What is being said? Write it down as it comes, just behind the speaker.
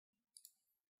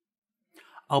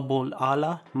Abul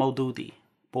Alā Mawdūdī,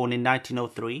 born in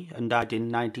 1903 and died in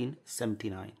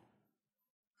 1979.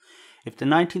 If the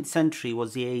 19th century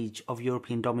was the age of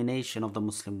European domination of the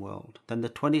Muslim world, then the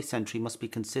 20th century must be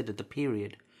considered the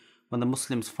period when the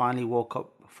Muslims finally woke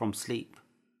up from sleep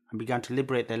and began to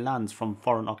liberate their lands from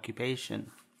foreign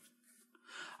occupation.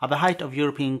 At the height of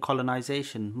European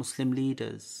colonization, Muslim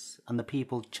leaders and the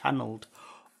people channeled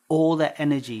all their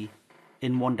energy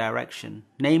in one direction,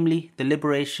 namely the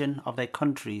liberation of their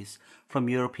countries from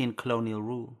European colonial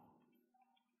rule.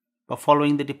 But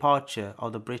following the departure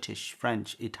of the British,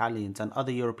 French, Italians and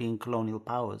other European colonial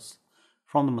powers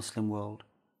from the Muslim world,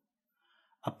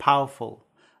 a powerful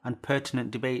and pertinent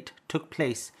debate took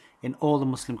place in all the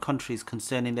Muslim countries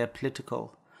concerning their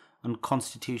political and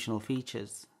constitutional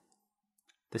features.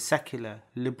 The secular,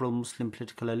 liberal Muslim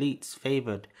political elites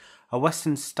favoured a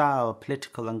Western-style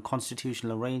political and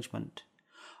constitutional arrangement.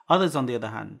 Others, on the other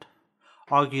hand,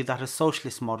 argued that a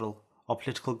socialist model of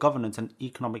political governance and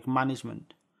economic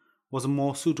management was a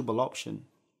more suitable option.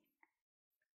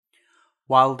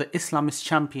 While the Islamists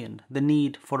championed the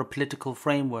need for a political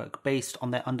framework based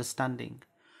on their understanding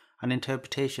and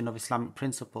interpretation of Islamic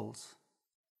principles.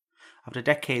 After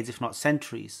decades, if not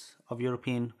centuries, of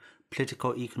European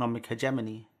politico-economic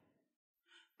hegemony,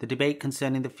 the debate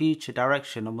concerning the future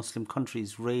direction of Muslim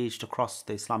countries raged across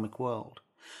the Islamic world,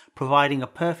 providing a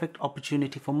perfect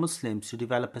opportunity for Muslims to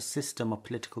develop a system of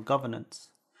political governance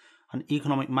and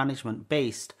economic management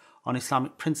based on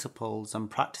Islamic principles and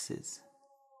practices.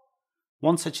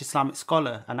 One such Islamic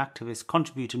scholar and activist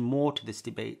contributed more to this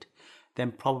debate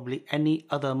than probably any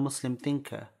other Muslim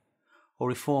thinker or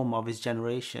reformer of his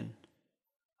generation,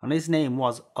 and his name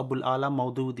was Abul Alā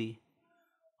Mawdūdī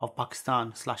of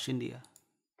Pakistan/India.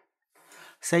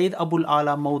 Sayyid Abul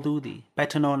Alā Mawdūdī,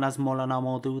 better known as Mawlana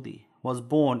Mojlum, was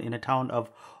born in a town of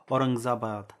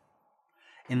Aurangzabad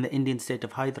in the Indian state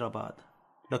of Hyderabad,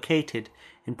 located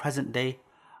in present-day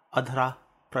Andhra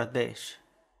Pradesh.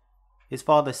 His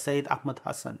father, Sayyid Ahmad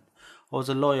Hassan, was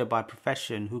a lawyer by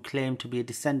profession who claimed to be a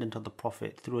descendant of the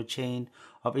Prophet through a chain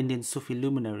of Indian Sufi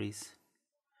luminaries,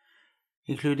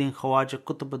 including Khwaja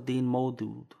Qutbuddin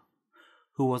Maudud,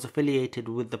 who was affiliated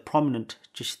with the prominent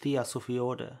Chishtiya Sufi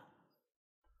order.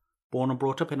 Born and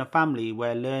brought up in a family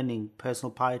where learning,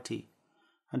 personal piety,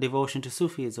 and devotion to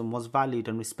Sufism was valued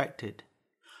and respected,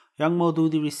 young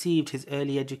Mojlum received his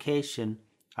early education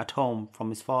at home from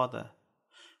his father.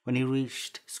 When he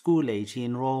reached school age, he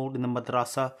enrolled in the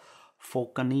Madrasa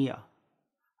Fawqaniya,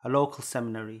 a local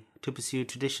seminary, to pursue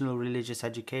traditional religious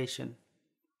education.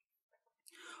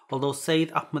 Although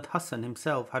Sayyid Ahmad Hassan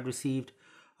himself had received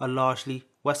a largely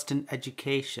Western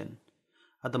education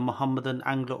at the Mohammedan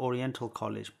Anglo-Oriental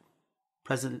College,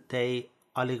 present-day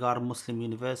Aligarh Muslim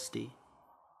University,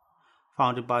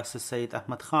 founded by Sir Sayyid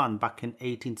Ahmad Khan back in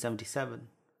 1877,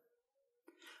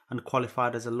 and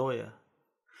qualified as a lawyer,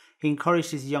 he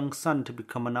encouraged his young son to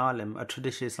become an alim, a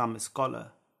traditional Islamic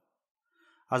scholar.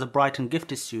 As a bright and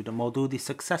gifted student, Mawdudi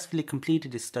successfully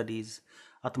completed his studies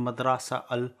at the Madrasa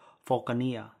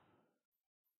al-Fawqaniya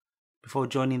before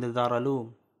joining the Dar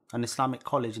Uloom, an Islamic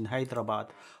college in Hyderabad,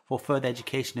 for further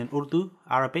education in Urdu,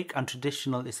 Arabic and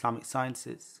traditional Islamic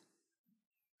sciences.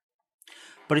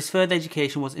 But his further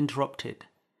education was interrupted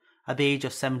at the age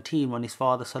of 17 when his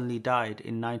father suddenly died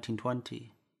in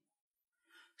 1920.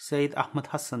 Sayyid Ahmad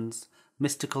Hassan's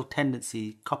mystical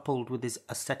tendency, coupled with his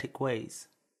ascetic ways,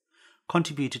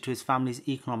 contributed to his family's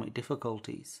economic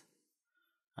difficulties,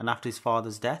 and after his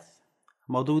father's death,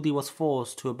 Mawdudi was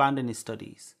forced to abandon his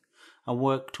studies and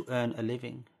work to earn a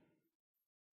living.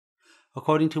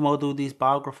 According to Mawdudi's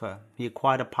biographer, he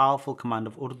acquired a powerful command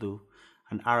of Urdu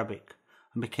and Arabic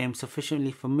and became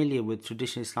sufficiently familiar with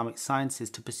traditional Islamic sciences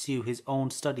to pursue his own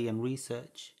study and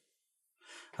research.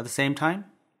 At the same time,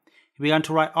 he began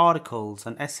to write articles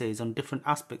and essays on different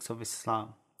aspects of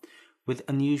Islam with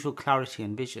unusual clarity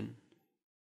and vision.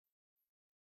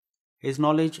 His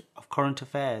knowledge of current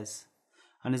affairs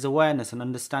and his awareness and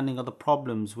understanding of the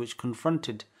problems which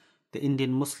confronted the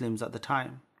Indian Muslims at the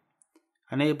time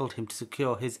enabled him to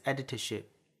secure his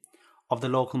editorship of the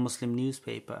local Muslim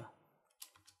newspaper.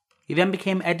 He then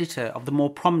became editor of the more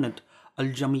prominent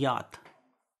Al-Jamiyat,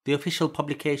 the official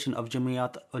publication of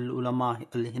Jamiyat al-Ulama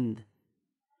al-Hind,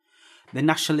 the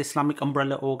national Islamic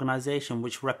umbrella organization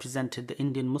which represented the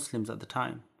Indian Muslims at the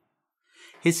time.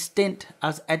 His stint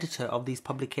as editor of these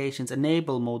publications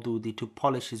enabled Mawdudi to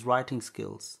polish his writing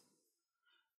skills,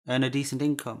 earn a decent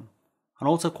income, and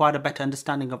also acquired a better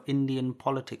understanding of Indian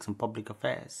politics and public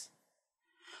affairs.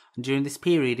 During this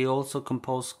period, he also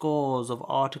composed scores of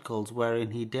articles wherein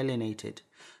he delineated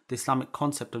the Islamic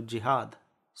concept of jihad,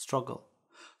 struggle,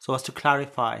 so as to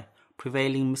clarify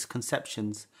prevailing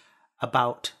misconceptions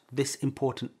about this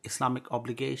important Islamic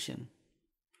obligation.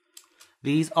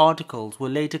 These articles were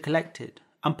later collected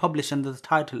and published under the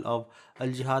title of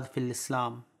Al-Jihad fil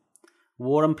Islam,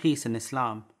 War and Peace in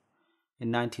Islam,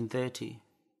 in 1930.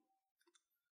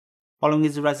 Following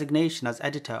his resignation as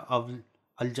editor of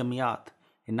Al-Jamiyat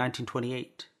in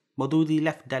 1928, Mawdūdī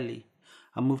left Delhi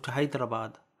and moved to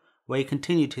Hyderabad, where he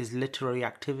continued his literary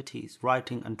activities,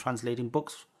 writing and translating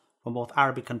books from both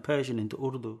Arabic and Persian into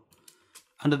Urdu,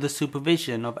 under the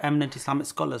supervision of eminent Islamic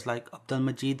scholars like Abdul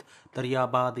Majid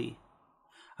Daryabadi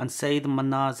and Sayyid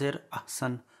Manazir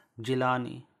Ahsan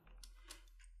Jilani.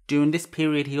 During this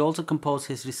period, he also composed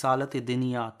his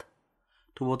Risalat-e-Diniyat,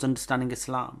 Towards Understanding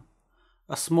Islam,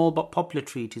 a small but popular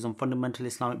treatise on fundamental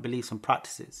Islamic beliefs and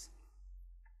practices.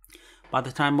 By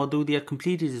the time Mawdūdī had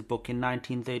completed his book in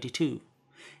 1932,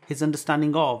 his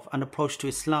understanding of and approach to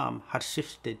Islam had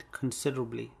shifted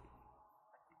considerably.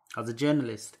 As a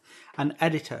journalist and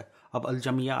editor of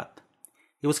Al-Jamiyat,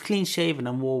 he was clean-shaven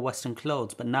and wore Western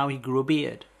clothes, but now he grew a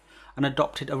beard and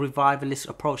adopted a revivalist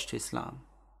approach to Islam.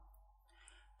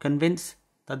 Convinced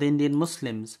that the Indian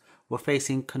Muslims were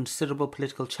facing considerable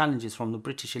political challenges from the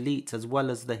British elites as well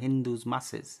as the Hindus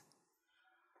masses,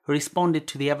 he responded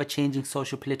to the ever-changing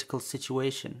socio-political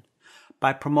situation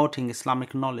by promoting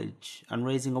Islamic knowledge and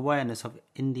raising awareness of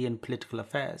Indian political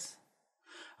affairs.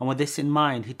 And with this in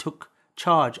mind, he took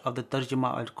charge of the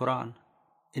Tarjuma al-Quran,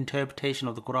 interpretation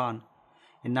of the Quran,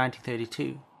 in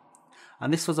 1932.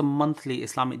 And this was a monthly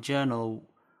Islamic journal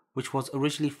which was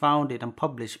originally founded and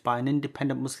published by an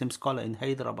independent Muslim scholar in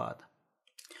Hyderabad.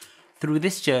 Through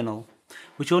this journal,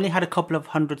 which only had a couple of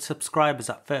hundred subscribers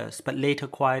at first but later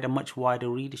acquired a much wider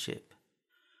readership,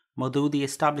 Mawdūdī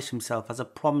established himself as a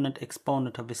prominent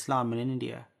exponent of Islam in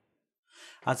India.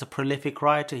 As a prolific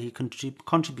writer, he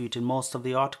contributed most of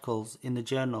the articles in the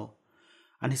journal,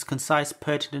 and his concise,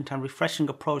 pertinent and refreshing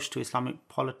approach to Islamic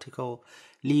political,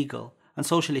 legal and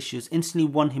social issues instantly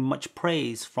won him much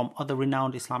praise from other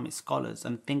renowned Islamic scholars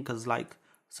and thinkers like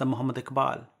Sir Muhammad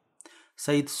Iqbal,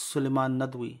 Sayyid Sulaiman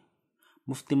Nadwi,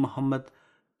 Mufti Muhammad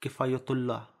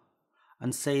Kifayatullah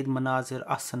and Sayyid Manazir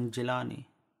Ahsan Jilani.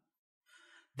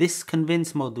 This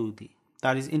convinced Mawdūdī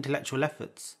that his intellectual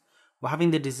efforts were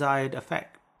having the desired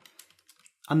effect,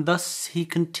 and thus he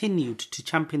continued to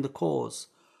champion the cause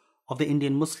of the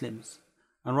Indian Muslims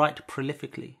and write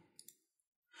prolifically.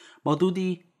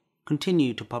 Mawdūdī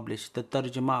continued to publish the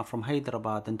Tarjuma from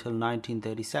Hyderabad until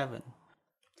 1937,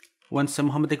 when Sir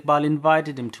Muhammad Iqbal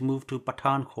invited him to move to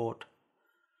Pathankot,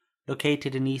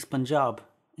 located in East Punjab,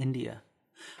 India,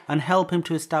 and help him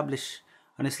to establish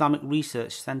an Islamic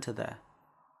research centre there.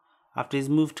 After his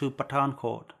move to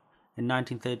Pathankot in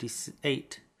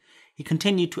 1938, he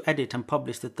continued to edit and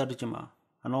publish the Tarjuma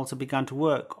and also began to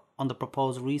work on the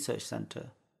proposed research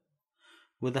centre,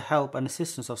 with the help and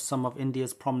assistance of some of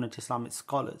India's prominent Islamic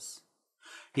scholars.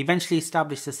 He eventually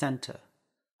established the centre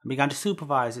and began to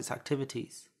supervise its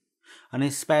activities, and in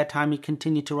his spare time he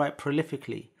continued to write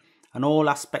prolifically on all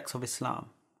aspects of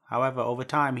Islam. However, over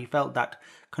time he felt that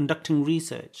conducting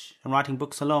research and writing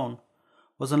books alone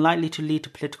was unlikely to lead to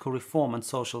political reform and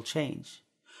social change.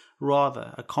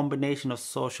 Rather, a combination of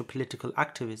social-political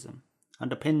activism,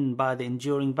 underpinned by the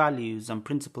enduring values and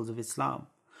principles of Islam,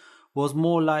 was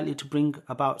more likely to bring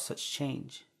about such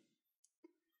change.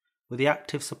 With the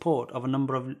active support of a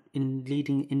number of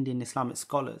leading Indian Islamic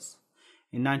scholars,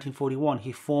 in 1941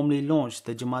 he formally launched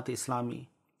the Jamaat-e-Islami,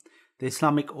 the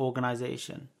Islamic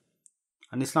organization,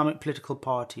 an Islamic political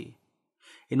party,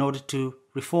 in order to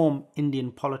reform Indian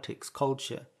politics,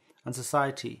 culture and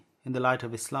society in the light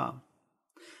of Islam.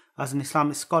 As an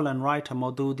Islamic scholar and writer,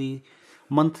 Mawdūdī's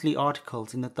monthly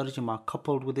articles in the Tarjuma,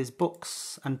 coupled with his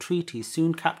books and treatises,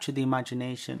 soon captured the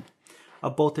imagination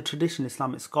of both the traditional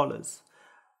Islamic scholars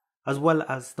as well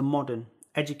as the modern,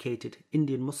 educated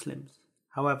Indian Muslims.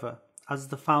 However, as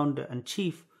the founder and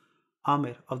chief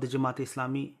Amir of the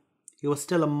Jamaat-e-Islami, he was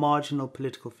still a marginal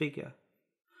political figure.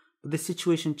 But the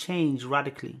situation changed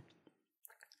radically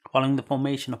following the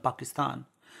formation of Pakistan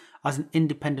as an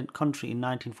independent country in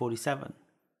 1947.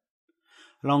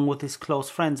 Along with his close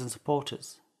friends and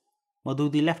supporters,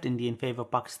 Mawdūdī left India in favour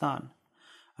of Pakistan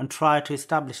and tried to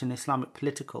establish an Islamic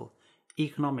political,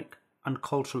 economic and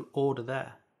cultural order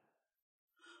there.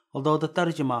 Although the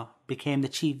Tarjuma became the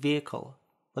chief vehicle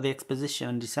for the exposition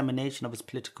and dissemination of his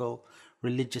political,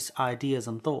 religious ideas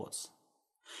and thoughts,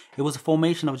 it was the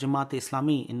formation of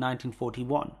Jamaat-e-Islami in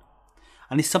 1941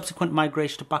 and his subsequent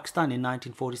migration to Pakistan in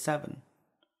 1947,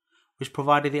 which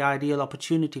provided the ideal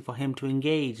opportunity for him to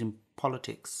engage in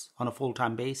politics on a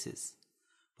full-time basis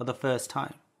for the first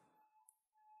time.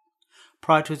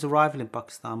 Prior to his arrival in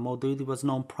Pakistan, Mawdudi was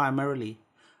known primarily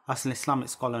as an Islamic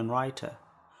scholar and writer,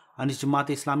 and his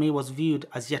Jamaat-e-Islami was viewed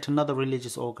as yet another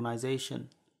religious organisation.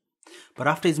 But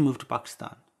after his move to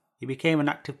Pakistan, he became an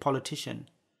active politician,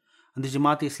 and the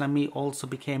Jamaat-e-Islami also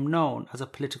became known as a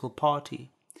political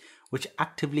party which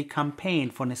actively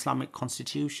campaigned for an Islamic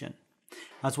constitution,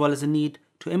 as well as a need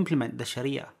to implement the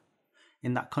Sharia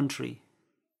in that country.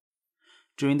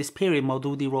 During this period,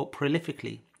 Mawdudi wrote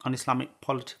prolifically on Islamic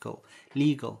political,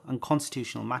 legal and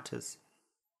constitutional matters,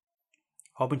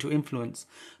 hoping to influence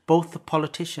both the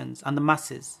politicians and the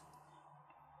masses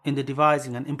in the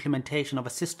devising and implementation of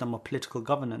a system of political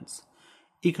governance,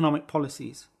 economic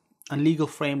policies and legal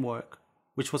framework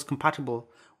which was compatible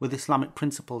with Islamic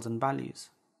principles and values.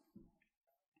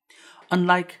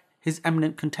 Unlike his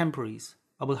eminent contemporaries,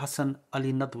 Abul Hasan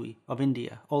Ali Nadwi of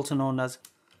India, also known as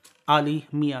Ali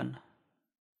Mian,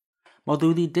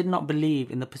 Mawdudi did not believe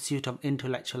in the pursuit of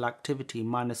intellectual activity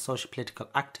minus socio-political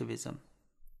activism.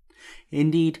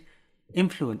 Indeed,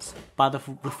 influenced by the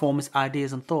reformist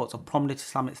ideas and thoughts of prominent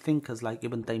Islamic thinkers like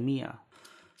Ibn Taymiyyah,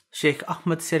 Sheikh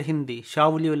Ahmad Sirhindi,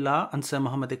 Shah Waliullah and Sir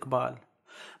Muhammad Iqbal,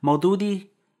 Mawdudi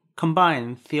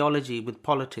combined theology with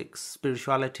politics,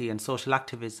 spirituality and social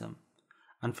activism,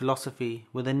 and philosophy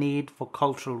with a need for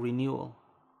cultural renewal.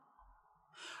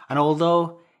 And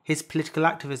although his political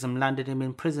activism landed him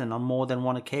in prison on more than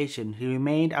one occasion, he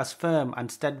remained as firm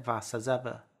and steadfast as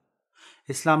ever.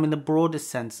 Islam in the broadest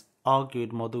sense,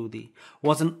 argued Mawdudi,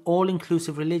 was an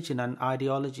all-inclusive religion and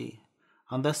ideology,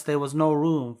 and thus there was no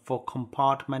room for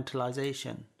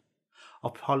compartmentalization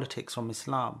of politics from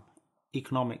Islam,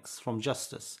 economics from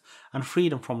justice, and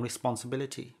freedom from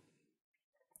responsibility.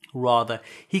 Rather,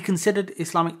 he considered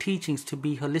Islamic teachings to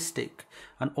be holistic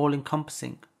and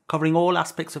all-encompassing, covering all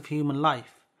aspects of human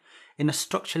life in a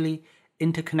structurally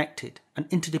interconnected and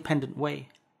interdependent way,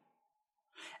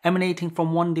 emanating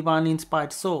from one divinely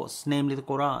inspired source, namely the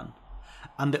Quran,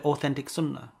 and the authentic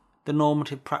Sunnah, the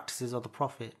normative practices of the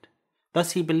Prophet.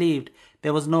 Thus he believed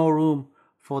there was no room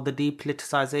for the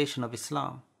depoliticization of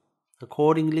Islam.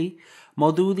 Accordingly,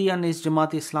 Mawdudi and his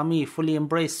Jamaat-e-Islami fully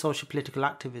embraced social-political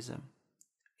activism.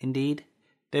 Indeed,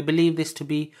 they believe this to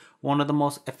be one of the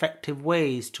most effective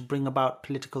ways to bring about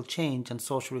political change and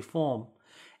social reform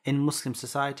in Muslim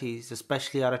societies,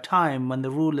 especially at a time when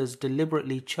the rulers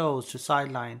deliberately chose to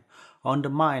sideline or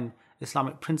undermine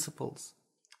Islamic principles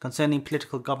concerning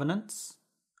political governance,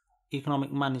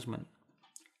 economic management,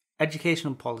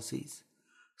 educational policies,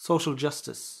 social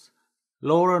justice,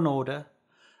 law and order,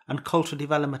 and cultural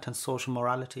development and social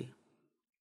morality.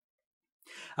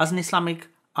 As an Islamic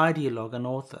ideologue and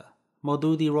author,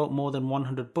 Mawdudi wrote more than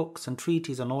 100 books and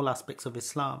treatises on all aspects of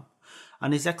Islam,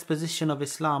 and his exposition of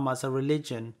Islam as a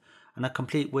religion and a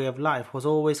complete way of life was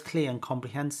always clear and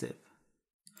comprehensive.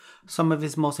 Some of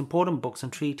his most important books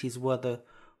and treatises were the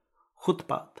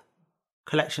Khutbat,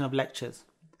 collection of lectures,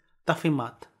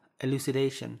 Tafimat,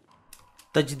 elucidation,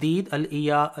 Tajdeed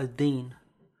al-Iya al-Din,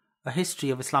 a history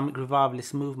of Islamic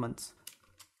revivalist movements,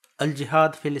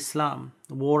 Al-Jihad fil Islam,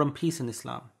 war and peace in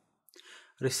Islam,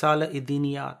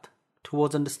 Risala-i-Diniyat,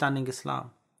 towards understanding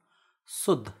Islam,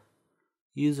 Sud,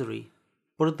 usury,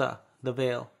 Burda, the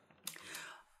veil,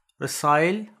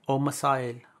 Rasail or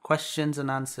Masail, questions and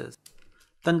answers,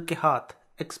 Tankihat,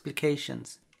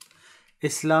 explications,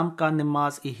 Islam ka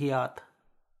Namaz-i-Hiyat,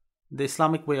 the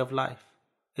Islamic way of life,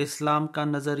 Islam ka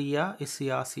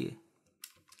Nazariya-i-Siyasi,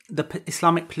 the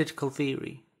Islamic political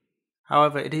theory.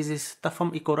 However, it is his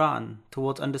Tafhum-i-Quran,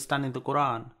 towards understanding the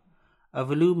Quran, a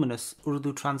voluminous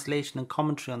Urdu translation and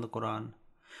commentary on the Quran,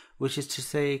 which is to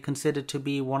say considered to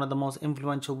be one of the most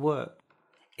influential works.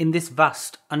 In this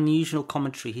vast, unusual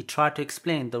commentary, he tried to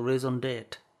explain the raison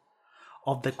d'etre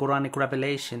of the Quranic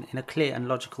revelation in a clear and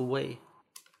logical way.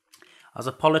 As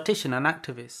a politician and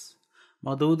activist,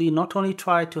 Mawdudi not only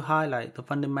tried to highlight the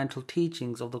fundamental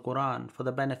teachings of the Quran for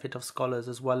the benefit of scholars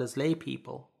as well as lay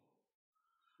people,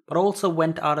 but also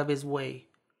went out of his way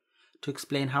to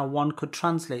explain how one could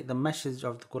translate the message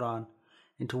of the Quran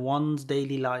into one's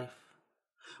daily life.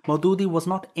 Mawdudi was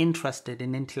not interested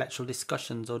in intellectual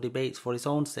discussions or debates for his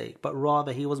own sake, but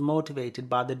rather he was motivated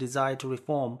by the desire to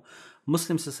reform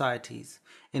Muslim societies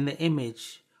in the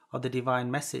image of the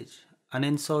divine message, and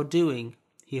in so doing,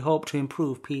 he hoped to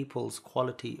improve people's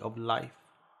quality of life.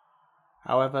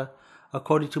 However,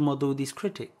 according to Mawdudi's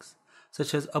critics,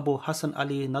 such as Abu Hasan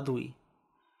Ali Nadwi,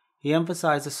 he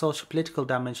emphasized the socio-political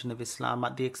dimension of Islam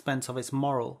at the expense of its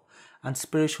moral and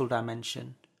spiritual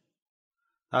dimension.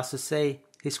 That's to say,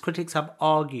 his critics have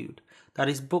argued that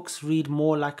his books read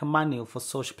more like a manual for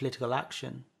socio-political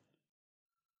action,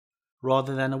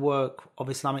 rather than a work of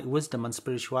Islamic wisdom and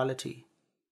spirituality.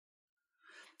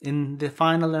 In the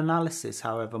final analysis,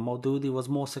 however, Mawdudi was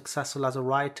more successful as a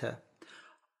writer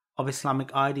of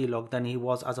Islamic ideologue than he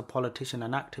was as a politician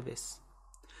and activist.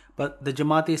 But the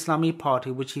Jamaat-e-Islami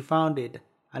party, which he founded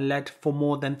and led for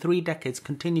more than 3 decades,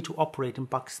 continued to operate in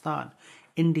Pakistan,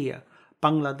 India,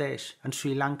 Bangladesh and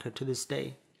Sri Lanka to this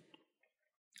day.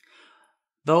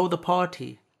 Though the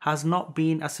party has not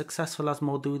been as successful as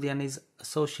Mawdudi and his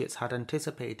associates had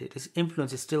anticipated, his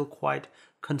influence is still quite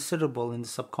considerable in the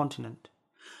subcontinent.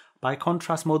 By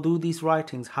contrast, Mawdudi's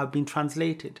writings have been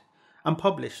translated and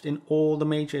published in all the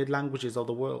major languages of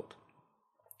the world,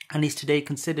 and is today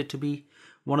considered to be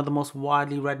one of the most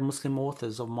widely read Muslim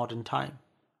authors of modern time.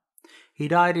 He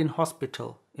died in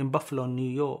hospital in Buffalo, New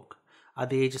York,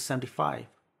 at the age of 75,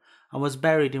 and was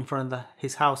buried in front of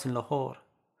his house in Lahore.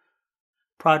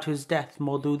 Prior to his death,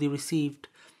 Mawdudi received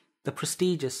the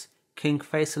prestigious King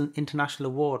Faisal International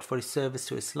Award for his service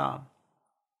to Islam.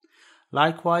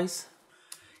 Likewise,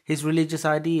 his religious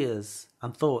ideas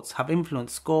and thoughts have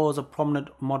influenced scores of prominent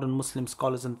modern Muslim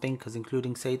scholars and thinkers,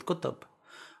 including Sayyid Qutb,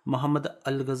 Muhammad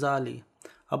al-Ghazali,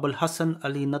 Abul Hasan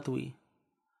Ali Nadwi,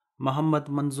 Muhammad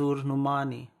Manzoor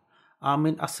Numani,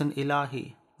 Amin Ahsan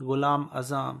Ilahi, Ghulam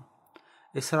Azam,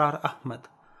 Israr Ahmad,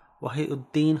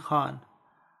 Wahiuddin Khan,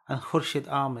 and Khurshid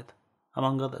Ahmed,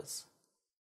 among others.